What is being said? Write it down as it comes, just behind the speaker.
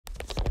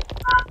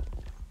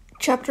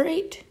Chapter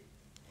 8.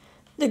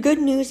 The Good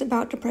News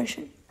About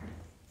Depression.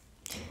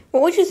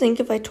 What would you think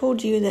if I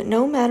told you that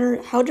no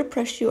matter how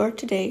depressed you are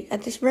today,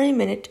 at this very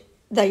minute,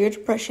 that your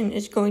depression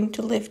is going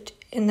to lift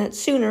and that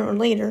sooner or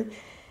later,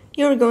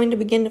 you are going to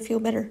begin to feel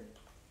better?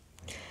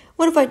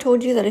 What if I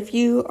told you that if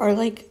you are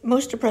like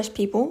most depressed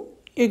people,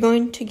 you're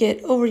going to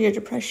get over your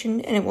depression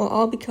and it will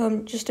all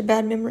become just a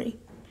bad memory?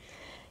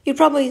 You'd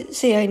probably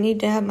say I need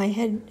to have my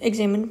head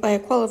examined by a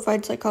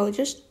qualified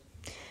psychologist.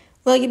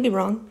 Well, you'd be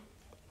wrong.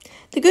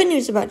 The good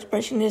news about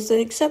depression is that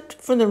except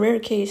for the rare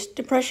case,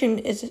 depression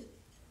is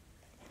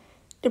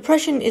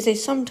a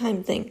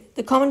sometime thing.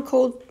 The common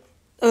cold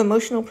of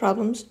emotional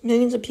problems,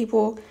 millions of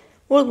people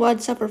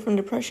worldwide suffer from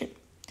depression.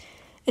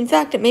 In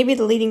fact, it may be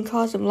the leading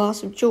cause of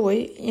loss of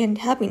joy and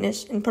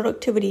happiness and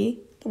productivity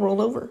the world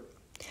over.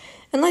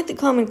 And like the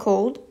common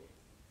cold,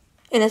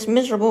 and as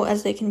miserable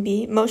as they can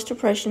be, most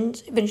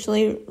depressions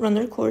eventually run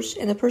their course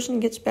and the person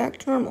gets back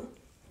to normal.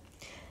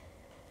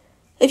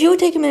 If you would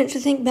take a minute to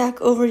think back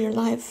over your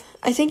life,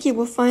 I think you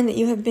will find that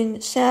you have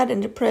been sad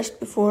and depressed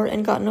before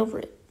and gotten over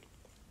it.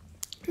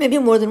 Maybe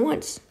more than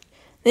once.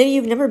 Maybe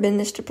you've never been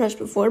this depressed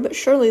before, but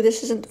surely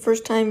this isn't the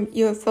first time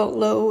you have felt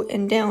low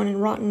and down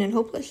and rotten and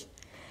hopeless.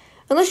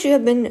 Unless you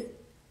have been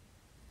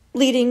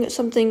leading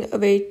something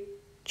of a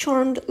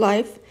charmed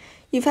life,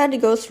 you've had to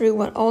go through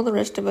what all the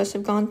rest of us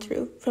have gone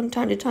through from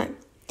time to time,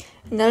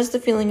 and that is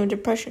the feeling of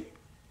depression.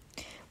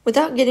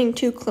 Without getting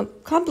too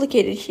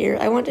complicated here,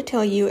 I want to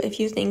tell you a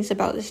few things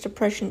about this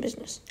depression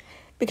business,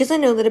 because I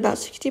know that about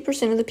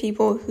 60% of the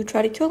people who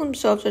try to kill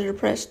themselves are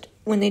depressed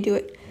when they do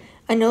it.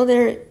 I know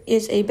there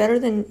is a better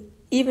than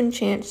even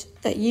chance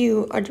that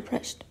you are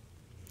depressed.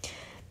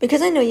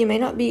 Because I know you may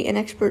not be an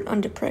expert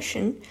on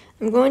depression,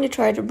 I'm going to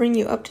try to bring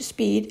you up to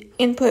speed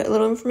and put a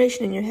little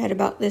information in your head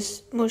about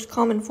this most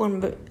common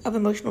form of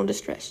emotional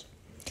distress.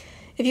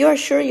 If you are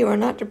sure you are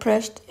not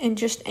depressed and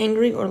just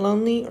angry or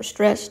lonely or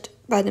stressed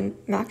by the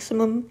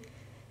maximum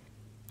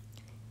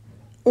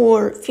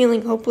or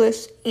feeling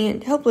hopeless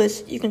and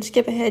helpless, you can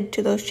skip ahead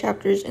to those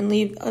chapters and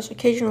leave us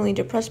occasionally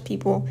depressed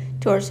people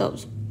to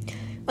ourselves.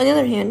 On the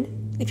other hand,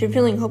 if you're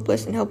feeling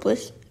hopeless and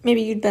helpless,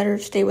 maybe you'd better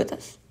stay with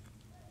us.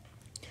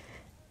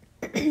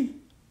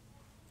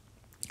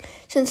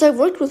 Since I've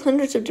worked with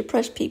hundreds of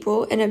depressed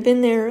people and have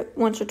been there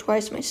once or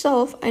twice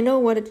myself, I know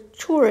what a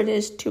chore it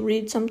is to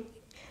read something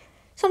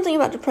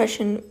about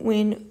depression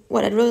when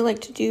what I'd really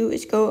like to do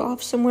is go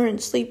off somewhere and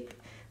sleep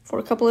for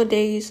a couple of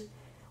days,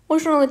 or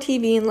turn on the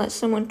TV and let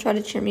someone try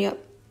to cheer me up.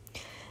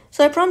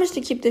 So I promise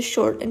to keep this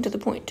short and to the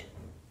point.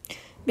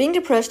 Being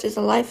depressed is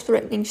a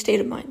life-threatening state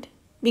of mind.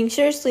 Being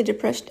seriously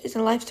depressed is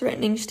a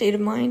life-threatening state of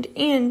mind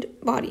and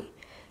body.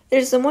 It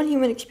is the one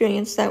human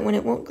experience that, when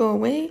it won't go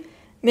away,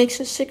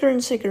 makes us sicker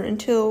and sicker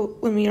until,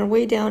 when we are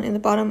way down in the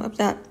bottom of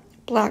that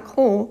black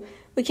hole,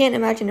 we can't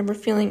imagine ever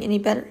feeling any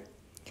better.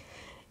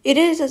 It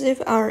is as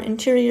if our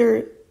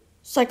interior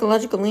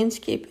psychological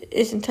landscape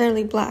is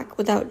entirely black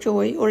without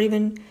joy or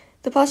even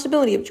the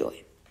possibility of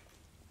joy.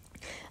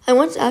 I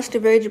once asked a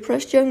very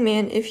depressed young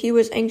man if he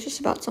was anxious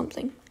about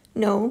something.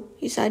 No,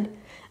 he said,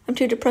 I'm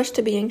too depressed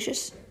to be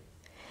anxious.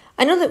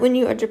 I know that when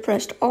you are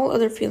depressed, all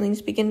other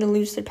feelings begin to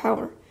lose their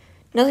power.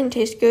 Nothing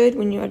tastes good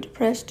when you are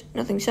depressed.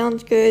 Nothing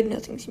sounds good.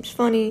 Nothing seems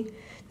funny.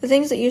 The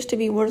things that used to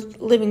be worth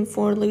living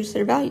for lose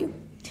their value.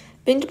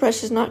 Being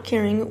depressed is not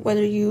caring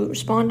whether you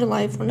respond to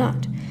life or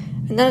not.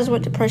 And that is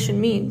what depression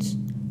means,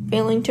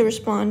 failing to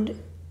respond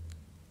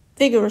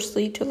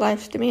vigorously to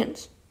life's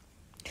demands.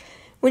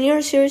 When you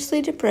are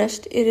seriously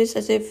depressed, it is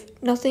as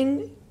if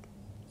nothing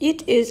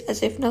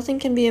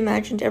can be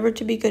imagined ever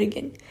to be good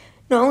again.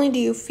 Not only do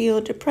you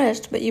feel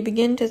depressed, but you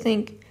begin to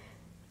think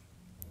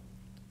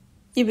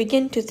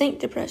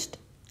depressed.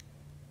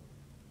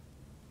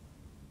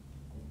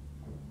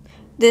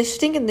 This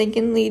stinking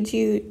thinking leads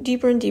you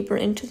deeper and deeper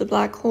into the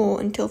black hole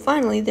until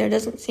finally there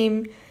doesn't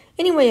seem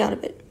any way out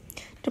of it.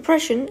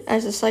 Depression,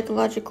 as a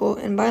psychological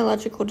and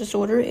biological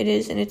disorder it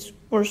is in its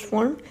worst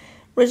form,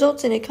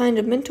 results in a kind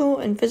of mental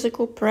and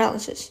physical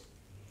paralysis.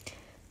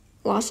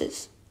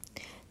 Losses.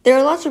 There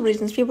are lots of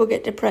reasons people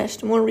get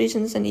depressed, more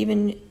reasons than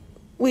even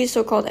we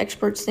so-called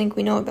experts think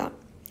we know about.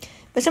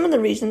 But some of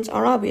the reasons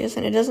are obvious,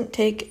 and it doesn't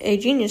take a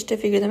genius to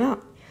figure them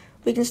out.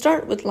 We can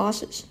start with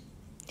losses.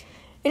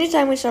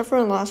 Anytime we suffer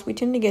a loss, we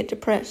tend to get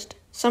depressed.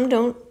 Some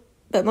don't,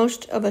 but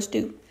most of us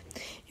do.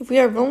 If we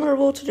are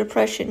vulnerable to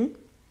depression,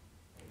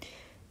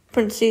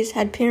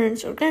 had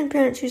parents or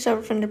grandparents who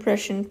suffer from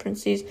depression,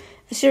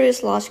 a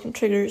serious loss can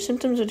trigger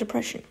symptoms of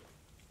depression.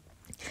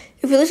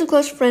 If we lose a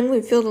close friend,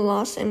 we feel the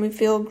loss and we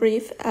feel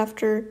grief at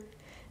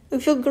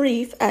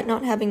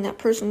not having that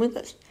person with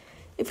us.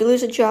 If we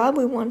lose a job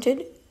we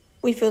wanted,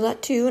 we feel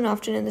that too, and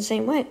often in the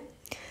same way.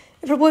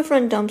 If our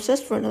boyfriend dumps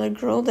us for another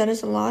girl, that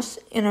is a loss,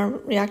 and our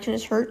reaction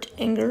is hurt,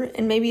 anger,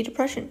 and maybe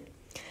depression.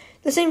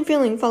 The same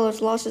feeling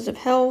follows losses of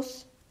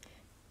health,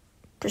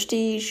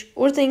 prestige,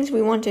 or things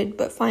we wanted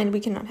but find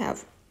we cannot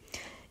have.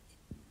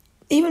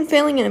 Even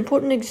failing an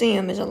important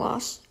exam is a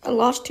loss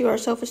to our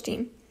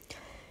self-esteem.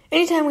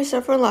 Anytime we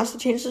suffer a loss, the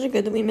chances are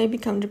good that we may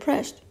become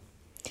depressed.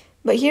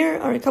 But here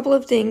are a couple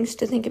of things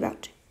to think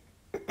about.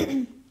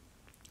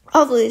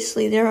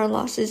 Obviously, there are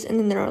losses and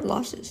then there are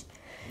losses.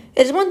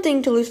 It is one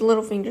thing to lose a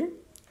little finger.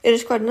 It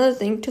is quite another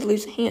thing to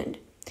lose a hand,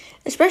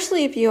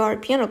 especially if you are a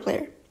piano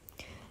player.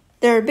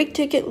 There are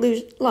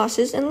big-ticket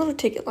losses and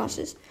little-ticket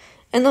losses.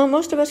 And though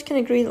most of us can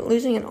agree that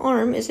losing an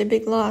arm is a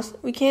big loss,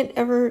 we can't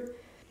ever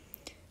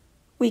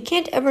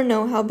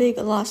know how big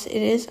a loss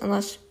it is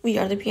unless we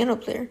are the piano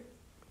player.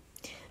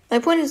 My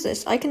point is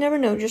this: I can never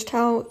know just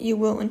how you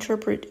will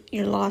interpret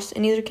your loss,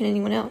 and neither can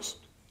anyone else.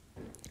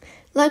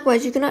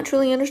 Likewise, you cannot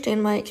truly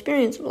understand my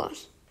experience of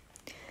loss.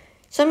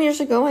 Some years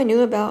ago, I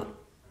knew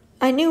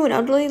an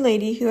elderly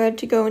lady who had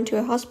to go into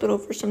a hospital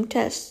for some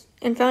tests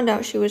and found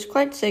out she was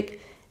quite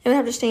sick and would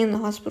have to stay in the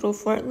hospital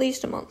for at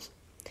least a month.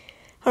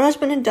 Her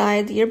husband had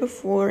died the year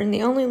before, and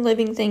the only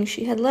living thing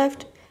she had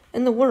left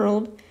in the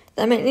world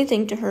that meant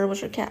anything to her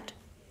was her cat.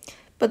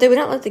 But they would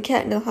not let the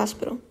cat into the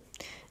hospital.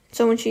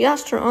 So when she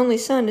asked her only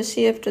son to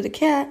see after the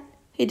cat,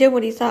 he did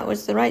what he thought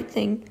was the right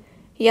thing.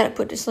 He had it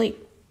put to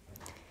sleep.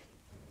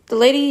 The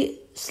lady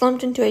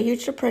slumped into a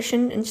huge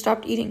depression and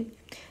stopped eating.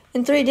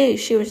 In 3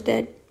 days, she was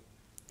dead.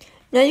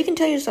 Now you can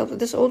tell yourself that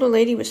this older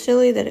lady was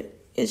silly, that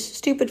it is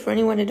stupid for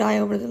anyone to die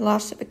over the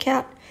loss of a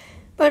cat,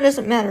 but it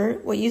doesn't matter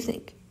what you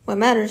think. What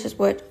matters is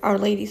what Our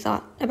Lady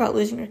thought about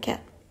losing her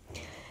cat.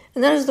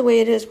 And that is the way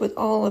it is with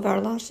all of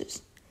our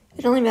losses.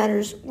 It only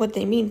matters what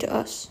they mean to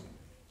us.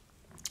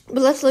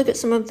 But let's look at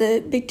some of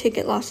the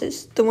big-ticket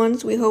losses, the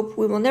ones we hope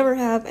we will never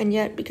have, and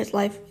yet, because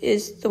life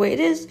is the way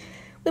it is,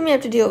 we may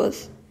have to deal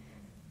with,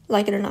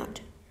 like it or not.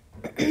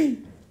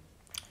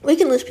 We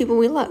can lose people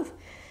we love.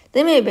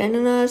 They may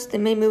abandon us, they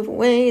may move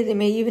away, they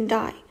may even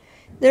die.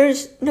 There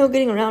is no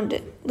getting around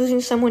it.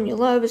 Losing someone you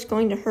love is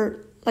going to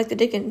hurt like the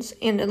dickens,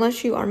 and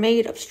unless you are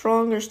made of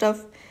stronger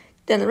stuff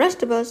than the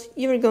rest of us,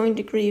 you are going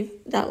to grieve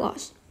that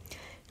loss.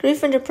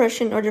 Grief and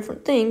depression are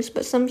different things,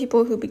 but some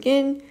people who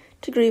begin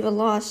to grieve a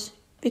loss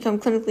become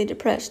clinically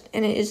depressed,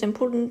 and it is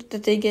important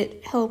that they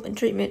get help and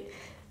treatment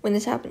when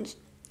this happens.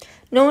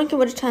 No one can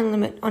put a time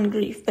limit on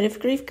grief, but if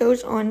grief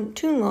goes on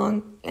too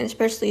long, and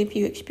especially if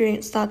you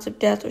experience thoughts of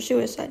death or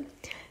suicide,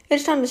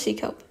 it's time to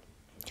seek help.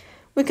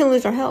 We can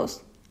lose our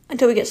health.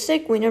 Until we get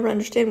sick, we never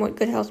understand what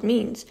good health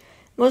means.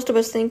 Most of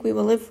us think we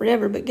will live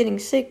forever, but getting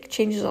sick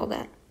changes all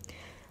that.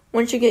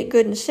 Once you get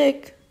good and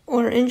sick,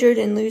 or are injured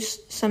and lose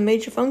some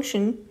major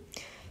function,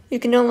 you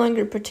can no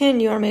longer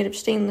pretend you are made of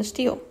stainless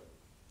steel.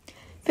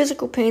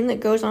 Physical pain that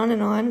goes on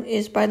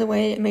is, by the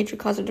way, a major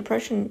cause of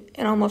depression,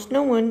 and almost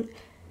no one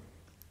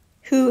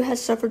who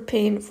has suffered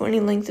pain for any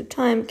length of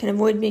time can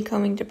avoid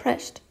becoming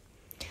depressed.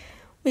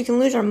 We can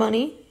lose our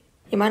money.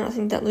 You might not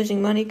think that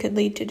losing money could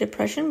lead to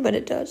depression, but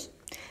it does.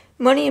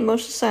 Money in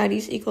most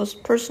societies equals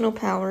personal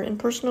power, and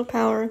personal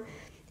power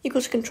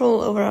equals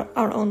control over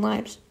our own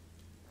lives.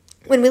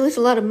 When we lose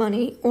a lot of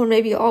money, or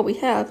maybe all we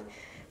have,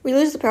 we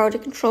lose the power to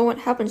control what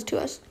happens to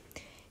us.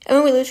 And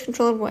when we lose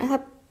control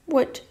of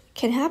what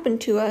can happen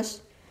to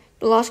us,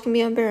 the loss can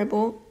be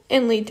unbearable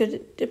and lead to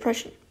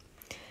depression.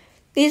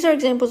 These are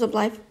examples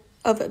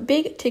of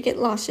big-ticket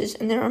losses,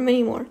 and there are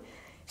many more.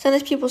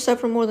 Sometimes people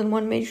suffer more than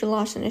one major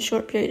loss in a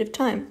short period of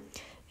time,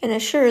 and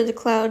as sure the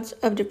clouds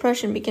of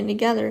depression begin to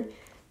gather,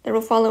 there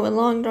will follow a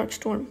long, dark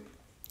storm.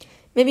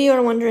 Maybe you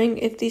are wondering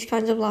if these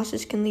kinds of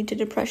losses can lead to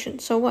depression.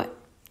 So what?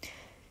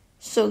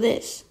 So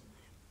this.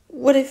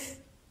 What if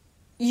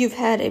you've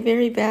had a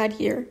very bad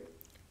year?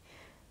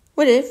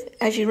 What if,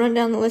 as you run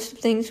down the list of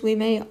things we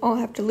may all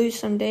have to lose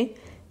someday,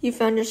 you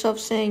found yourself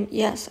saying,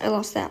 yes, I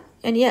lost that,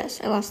 and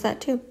yes, I lost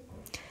that too?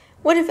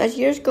 What if, as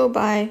years go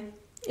by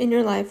in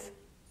your life,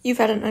 you've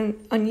had an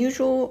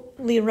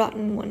unusually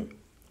rotten one?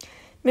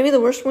 Maybe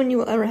the worst one you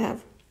will ever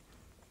have.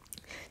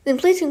 Then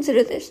please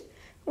consider this.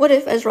 What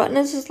if, as rotten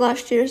as this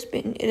last year has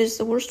been, it is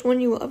the worst one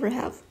you will ever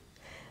have?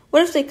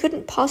 What if they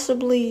couldn't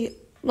possibly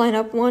line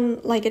up one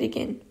like it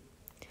again?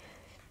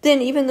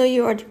 Then, even though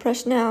you are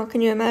depressed now, can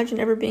you imagine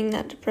ever being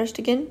that depressed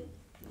again?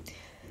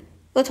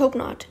 Let's hope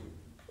not.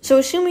 So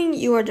assuming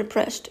you are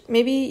depressed,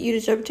 maybe you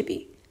deserve to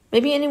be.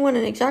 Maybe anyone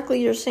in exactly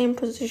your same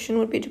position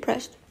would be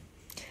depressed.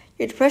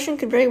 Your depression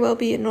could very well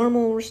be a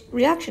normal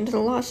reaction to the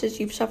losses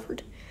you've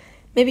suffered.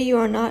 Maybe you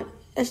are not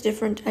as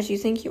different as you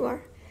think you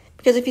are.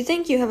 Because if you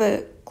think you have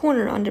a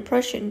corner on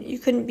depression, you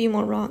couldn't be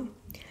more wrong.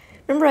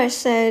 Remember I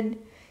said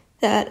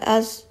that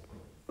as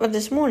of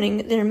this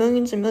morning, there are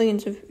millions and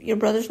millions of your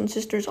brothers and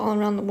sisters all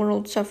around the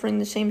world suffering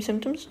the same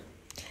symptoms?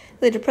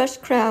 The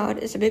depressed crowd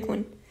is a big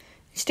one.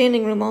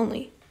 Standing room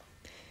only.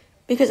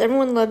 Because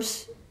everyone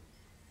loves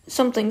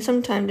something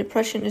sometime,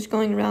 depression is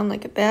going around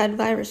like a bad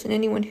virus, and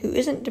anyone who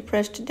isn't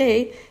depressed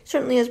today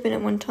certainly has been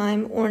at one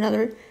time or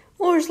another,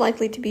 or is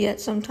likely to be at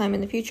some time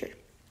in the future.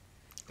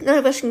 None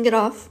of us can get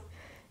off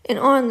and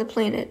on the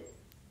planet.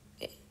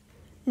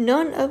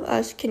 None of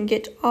us can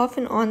get off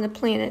and on the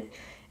planet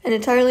and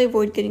entirely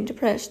avoid getting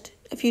depressed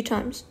a few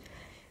times.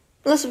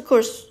 Unless, of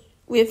course,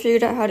 we have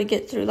figured out how to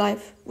get through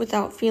life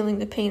without feeling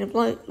the pain of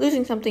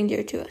losing something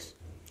dear to us.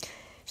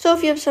 So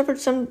if you have suffered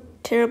some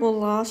terrible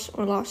loss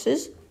or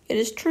losses, it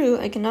is true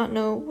I cannot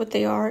know what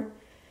they are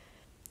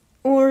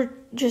or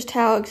just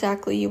how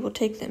exactly you will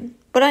take them.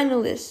 But I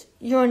know this,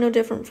 you are no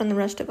different from the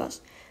rest of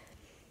us.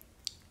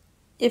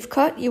 If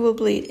cut, you will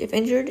bleed. If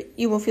injured,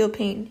 you will feel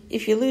pain.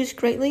 If you lose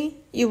greatly,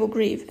 you will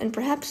grieve, and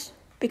perhaps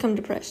become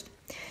depressed.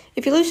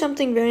 If you lose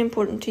something very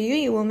important to you,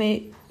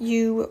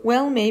 you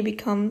may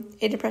become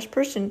a depressed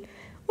person,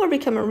 or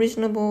become a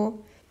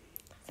reasonable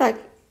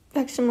facsimile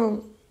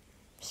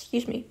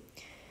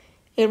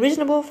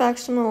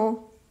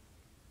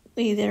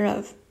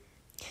thereof.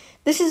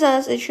 This is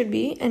as it should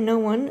be, and no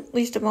one,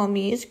 least of all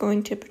me, is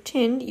going to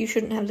pretend you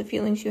shouldn't have the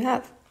feelings you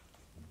have.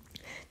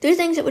 3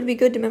 things that would be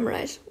good to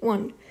memorize.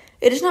 1.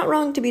 It is not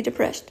wrong to be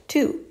depressed.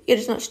 2. It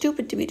is not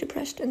stupid to be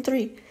depressed. And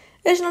 3.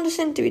 It is not a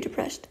sin to be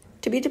depressed.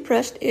 To be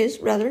depressed is,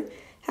 rather,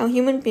 how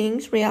human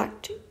beings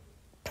react,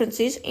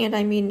 and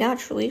I mean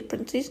naturally,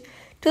 to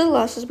the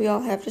losses we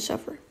all have to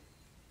suffer.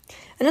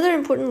 Another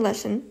important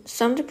lesson,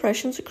 some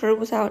depressions occur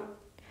without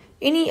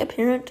any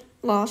apparent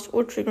loss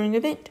or triggering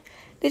event.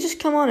 They just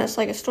come on us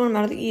like a storm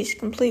out of the east,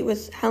 complete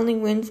with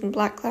howling winds and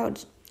black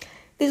clouds.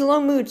 These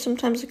low moods,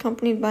 sometimes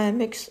accompanied by a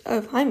mix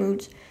of high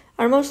moods,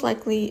 are most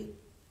likely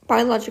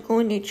biological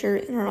in nature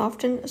and are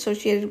often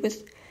associated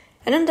with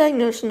an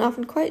undiagnosed and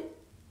often quite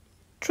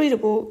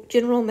treatable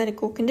general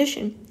medical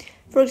condition,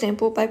 for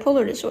example,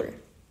 bipolar disorder.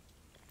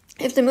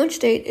 If the mood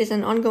state is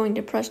an ongoing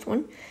depressed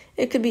one,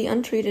 it could be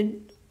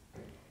untreated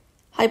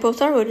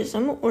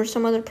hypothyroidism or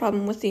some other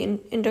problem with the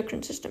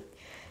endocrine system.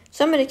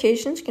 Some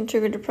medications can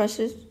trigger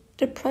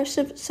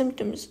depressive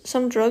symptoms.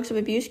 Some drugs of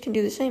abuse can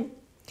do the same.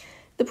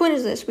 The point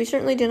is this: we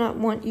certainly do not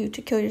want you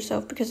to kill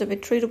yourself because of a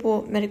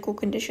treatable medical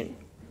condition.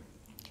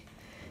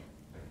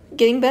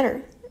 Getting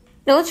better.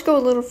 Now let's go a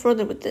little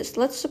further with this.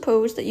 Let's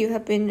suppose that you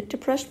have been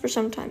depressed for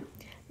some time,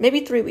 maybe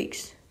 3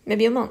 weeks,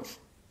 maybe a month,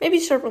 maybe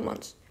several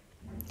months.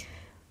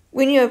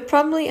 When you have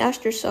probably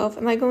asked yourself,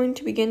 am I going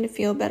to begin to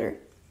feel better?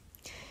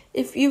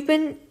 If you've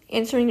been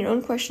answering your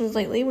own questions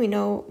lately, we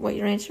know what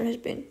your answer has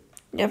been.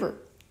 Never.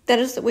 That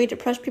is the way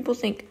depressed people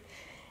think.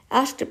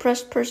 Ask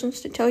depressed persons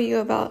to tell you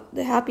about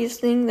the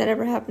happiest thing that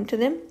ever happened to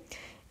them,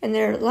 and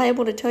they're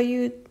liable to tell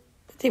you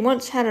that they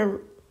once had a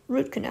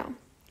root canal.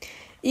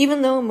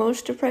 Even though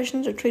most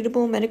depressions are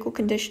treatable medical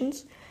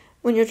conditions,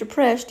 when you're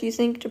depressed, you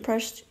think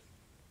depressed,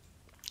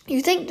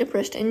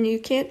 and you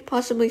can't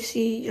possibly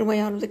see your way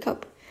out of the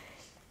cup.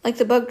 Like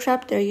the bug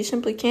trapped there, you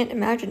simply can't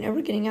imagine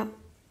ever getting out.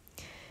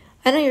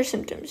 I know your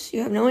symptoms.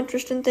 You have no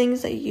interest in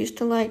things that you used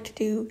to like to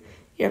do.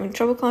 You're having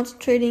trouble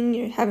concentrating.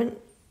 You haven't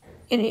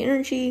any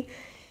energy.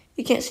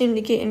 You can't seem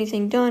to get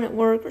anything done at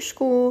work or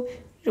school.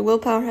 Your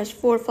willpower has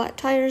 4 flat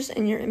tires,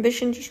 and your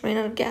ambition just ran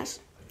out of gas.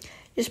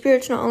 Your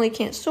spirits not only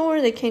can't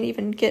soar, they can't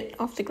even get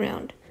off the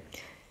ground.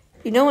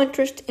 You've no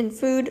interest in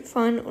food,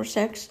 fun, or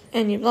sex,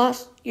 and you've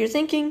lost your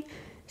thinking,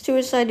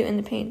 suicide to end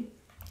the pain.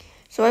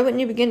 So why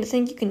wouldn't you begin to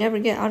think you can never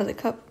get out of the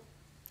cup?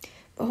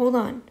 But hold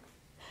on.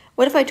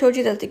 What if I told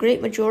you that the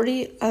great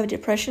majority of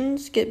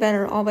depressions get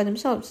better all by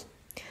themselves?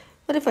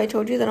 What if I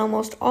told you that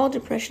almost all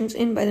depressions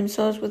end by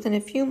themselves within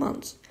a few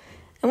months?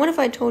 And what if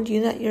I told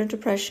you that your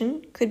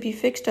depression could be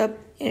fixed up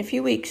in a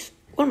few weeks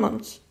or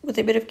months with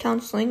a bit of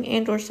counseling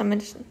and or some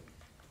medicine?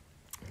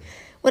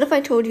 What if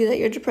I told you that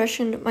your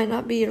depression might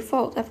not be your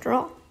fault after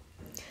all?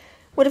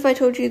 What if I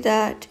told you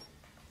that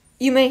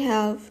you may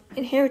have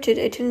inherited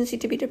a tendency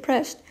to be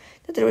depressed,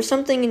 that there was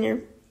something in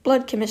your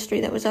blood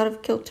chemistry that was out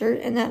of kilter,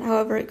 and that,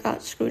 however it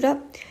got screwed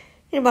up,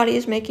 your body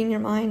is making your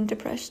mind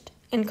depressed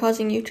and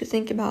causing you to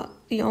think about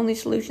the only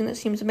solution that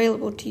seems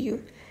available to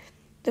you,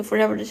 the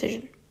forever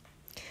decision?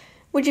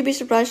 Would you be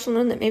surprised to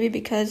learn that maybe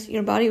because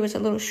your body was a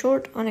little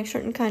short on a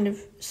certain kind of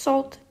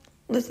salt,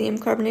 lithium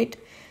carbonate,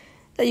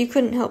 that you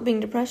couldn't help being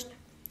depressed?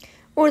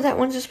 Or that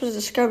once this was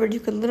discovered, you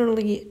could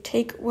literally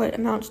take what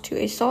amounts to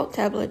a salt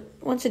tablet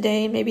once a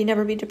day and maybe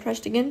never be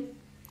depressed again?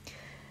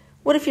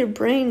 What if your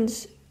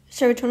brain's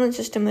serotonin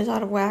system is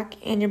out of whack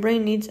and your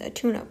brain needs a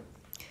tune-up?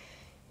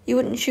 You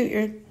wouldn't shoot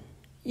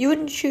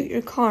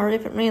your car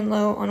if it ran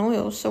low on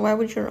oil, so why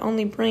would your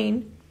only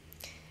brain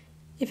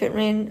if it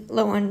ran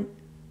low on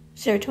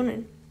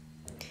serotonin?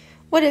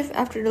 What if,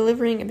 after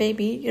delivering a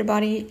baby, your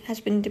body has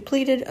been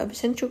depleted of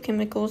essential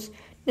chemicals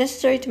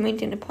necessary to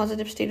maintain a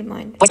positive state of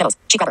mind? Voice memos.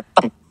 Sheet grabber.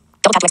 Button.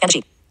 Double tap to expand the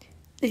sheet.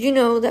 Did you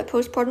know that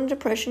postpartum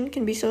depression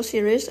can be so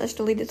serious as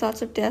to lead to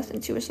thoughts of death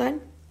and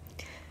suicide?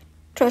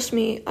 Trust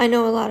me, I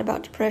know a lot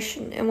about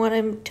depression, and what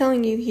I'm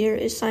telling you here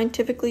is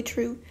scientifically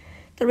true.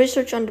 The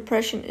research on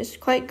depression is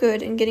quite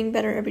good and getting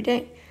better every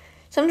day.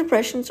 Some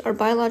depressions are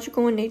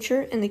biological in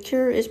nature, and the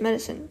cure is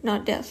medicine,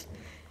 not death.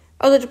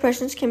 Other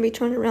depressions can be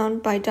turned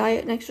around by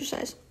diet and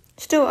exercise.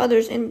 Still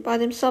others end by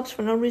themselves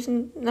for no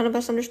reason none of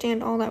us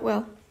understand all that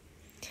well.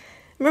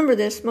 Remember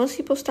this, most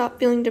people stop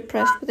feeling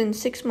depressed within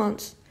 6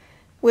 months,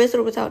 with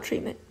or without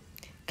treatment.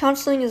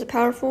 Counseling is a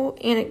powerful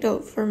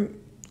antidote for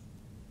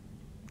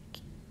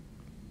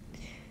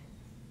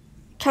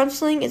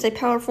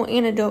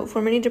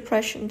many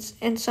depressions,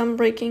 and some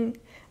breaking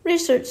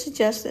research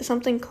suggests that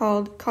something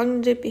called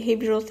cognitive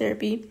behavioral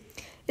therapy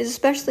is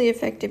especially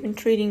effective in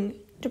treating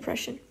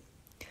depression.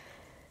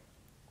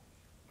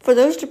 For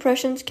those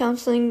depressions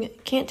counseling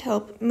can't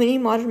help, many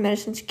modern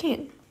medicines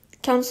can.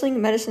 counseling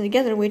and medicine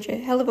together wage a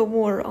hell of a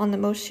war on the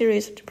most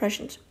serious of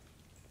depressions.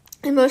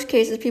 In most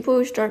cases, people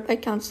who start by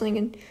counseling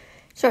and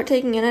start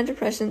taking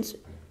antidepressants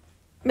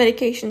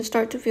medications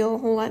start to feel a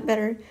whole lot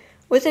better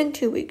within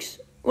 2 weeks,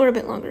 or a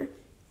bit longer.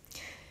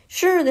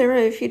 Sure, there are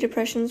a few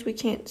depressions we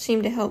can't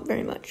seem to help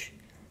very much.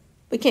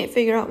 We can't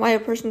figure out why a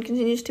person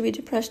continues to be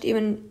depressed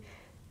even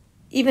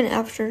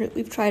after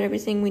we've tried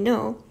everything we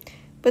know,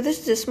 but this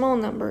is a small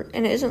number,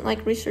 and it isn't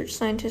like research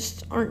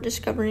scientists aren't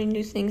discovering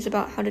new things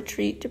about how to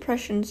treat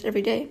depressions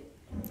every day.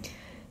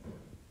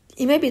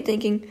 You may be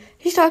thinking,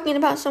 he's talking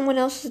about someone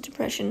else's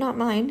depression, not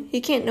mine.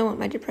 He can't know what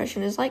my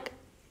depression is like.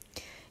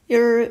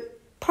 You're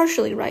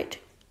partially right,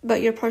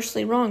 but you're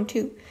partially wrong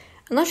too.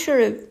 Unless you're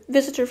a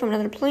visitor from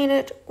another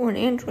planet or an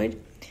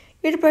android,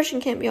 your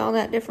depression can't be all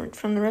that different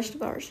from the rest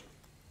of ours.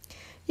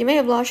 You may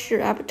have lost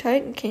your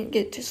appetite and can't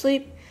get to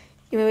sleep.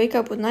 You may wake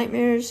up with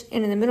nightmares,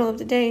 and in the middle of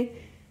the day,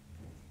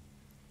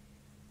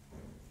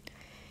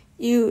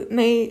 you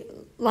may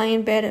lie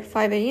in bed at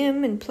 5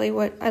 a.m. and play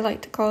what I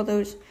like to call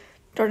those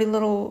dirty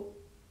little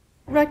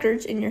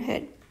records in your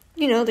head.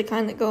 You know, the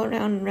kind that go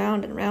around and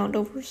round and round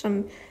over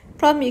some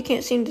problem you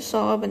can't seem to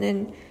solve, and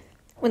then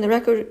when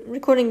the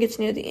recording gets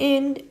near the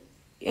end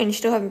and you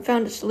still haven't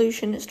found a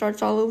solution, it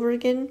starts all over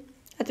again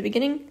at the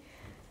beginning.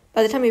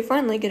 By the time you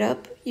finally get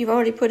up, you've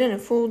already put in a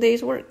full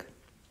day's work.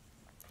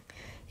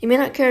 You may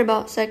not care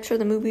about sex or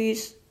the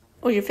movies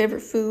or your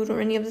favorite food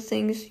or any of the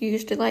things you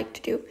used to like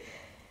to do.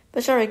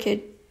 But sorry,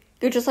 kid,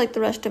 you're just like the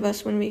rest of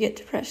us when we get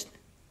depressed.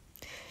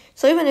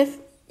 So even if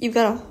you've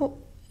got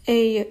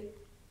a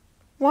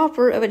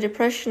whopper of a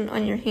depression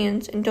on your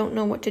hands and don't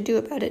know what to do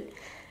about it,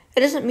 it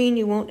doesn't mean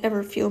you won't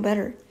ever feel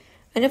better.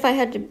 And if I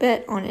had to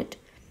bet on it,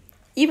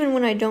 even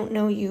when I don't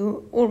know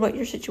you or what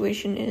your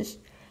situation is,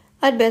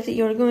 I'd bet that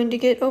you're going to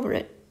get over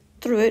it,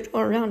 through it,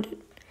 or around it.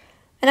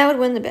 And I would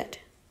win the bet.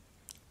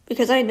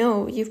 Because I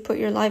know you've put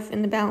your life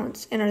in the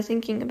balance and are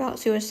thinking about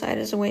suicide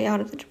as a way out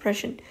of the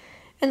depression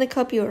and the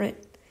cup you are in.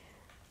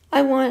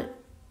 I want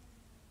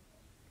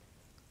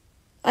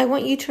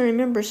you to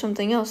remember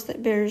something else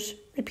that bears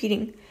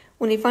repeating.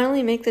 When we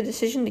finally make the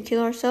decision to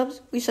kill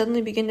ourselves, we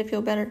suddenly begin to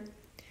feel better.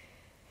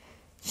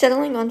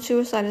 Settling on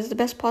suicide is the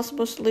best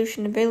possible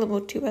solution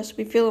available to us.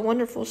 We feel a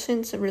wonderful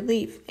sense of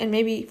relief, and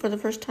maybe for the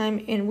first time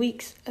in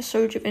weeks, a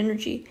surge of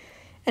energy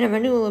and a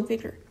renewal of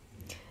vigor.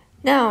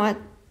 Now, at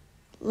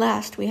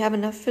last, we have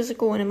enough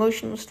physical and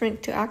emotional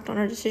strength to act on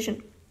our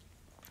decision.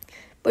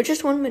 But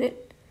just 1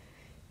 minute.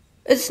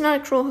 It's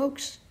not a cruel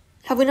hoax.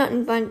 Have we not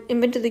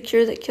invented the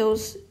cure that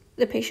kills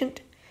the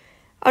patient?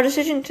 Our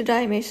decision to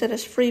die may set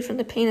us free from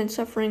the pain and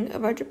suffering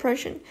of our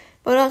depression,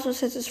 but it also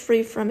sets us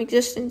free from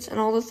existence and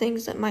all the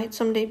things that might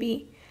someday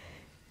be.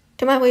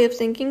 To my way of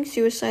thinking,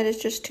 suicide is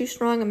just too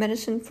strong a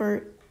medicine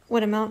for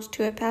what amounts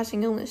to a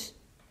passing illness.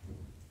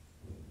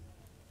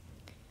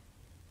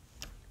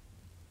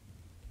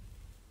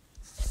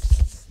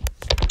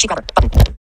 Cheek grabber. Button.